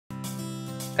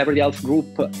Everyday Health Group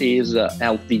is a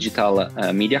health digital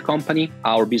media company.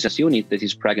 Our business unit, that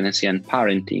is pregnancy and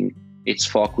parenting, it's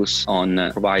focused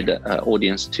on provide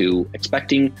audience to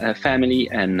expecting family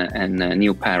and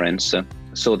new parents.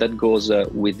 So that goes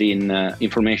within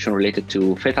information related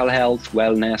to fetal health,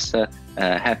 wellness,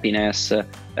 happiness,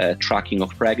 tracking of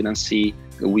pregnancy.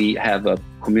 We have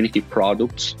community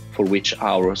products for which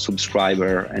our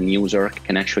subscriber and user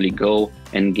can actually go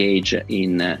engage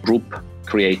in a group,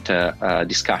 create a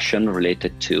discussion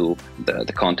related to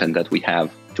the content that we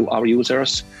have. To our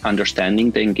users,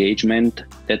 understanding the engagement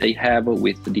that they have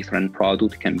with the different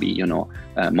products. It can be,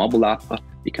 a mobile app,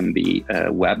 it can be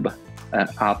a web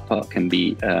app, can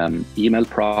be email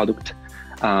product.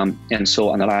 And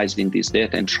so analyzing this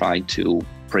data and try to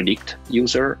predict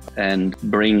user and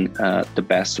bring the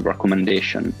best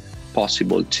recommendation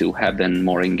possible to have them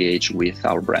more engaged with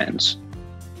our brands.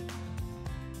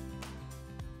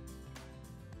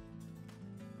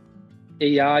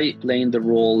 AI playing the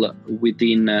role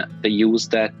within the use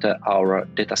that our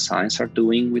data science are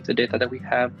doing with the data that we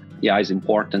have. AI is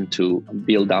important to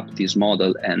build up this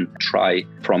model and try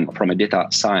from a data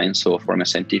science or from a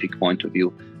scientific point of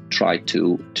view, try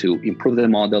to improve the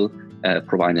model,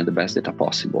 providing the best data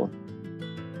possible.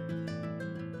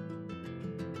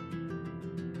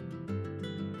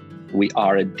 We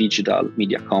are a digital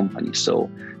media company,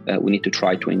 so we need to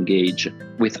try to engage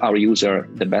with our user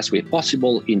the best way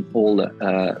possible in all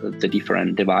the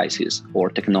different devices or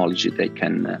technology they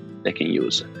can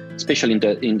use. Especially in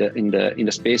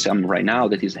the space I'm right now,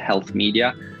 that is health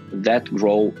media. That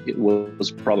growth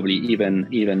was probably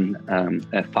even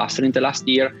faster in the last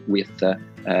year with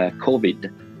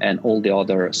COVID and all the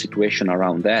other situation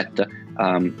around that.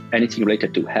 Anything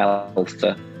related to health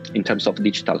in terms of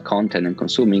digital content and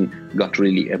consuming got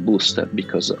really a boost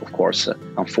because, of course,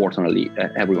 unfortunately,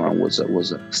 everyone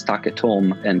was stuck at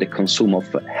home and the consume of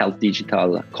health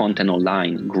digital content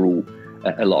online grew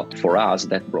a lot. For us,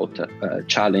 that brought a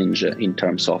challenge in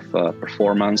terms of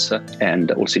performance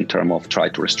and also in terms of try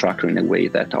to restructure in a way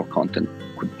that our content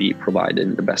could be provided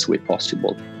in the best way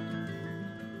possible.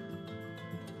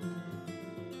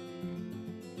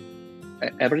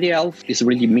 Everyday Health is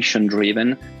really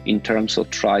mission-driven in terms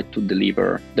of try to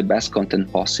deliver the best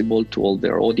content possible to all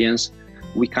their audience.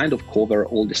 We kind of cover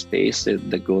all the space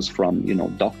that goes from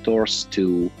doctors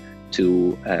to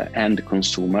end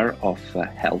consumer of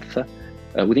health.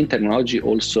 Within technology,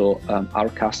 also our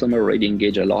customer already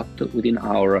engage a lot within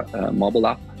our mobile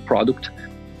app product.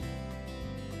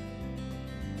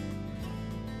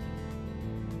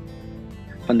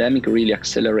 Pandemic really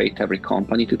accelerate every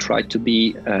company to try to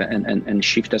be and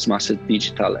shift as much as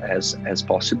digital as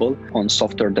possible. On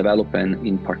software development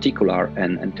in particular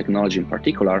and technology in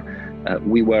particular,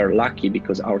 we were lucky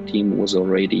because our team was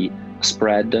already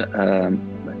spread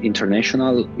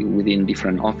international within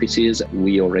different offices.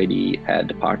 We already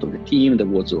had part of the team that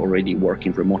was already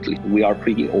working remotely. We are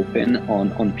pretty open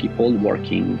on people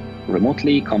working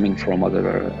remotely, coming from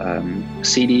other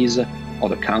cities,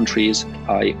 other countries.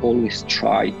 I always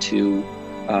try to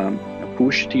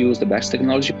push to use the best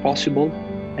technology possible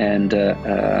and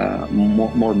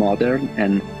more modern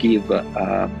and give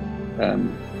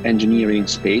engineering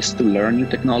space to learn new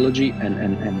technology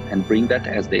and bring that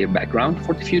as their background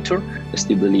for the future. I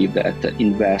still believe that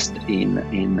invest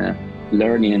in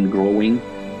learning and growing,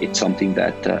 it's something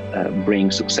that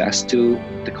brings success to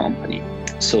the company.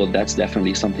 So that's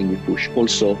definitely something we push.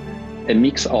 Also, a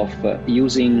mix of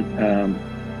using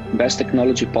best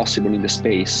technology possible in the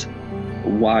space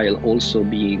while also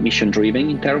being mission-driven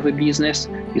in terms of business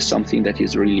is something that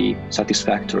is really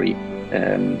satisfactory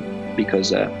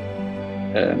because,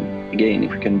 again,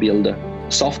 if we can build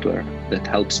software that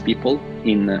helps people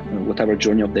in whatever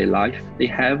journey of their life they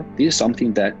have, this is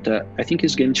something that I think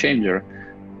is a game changer.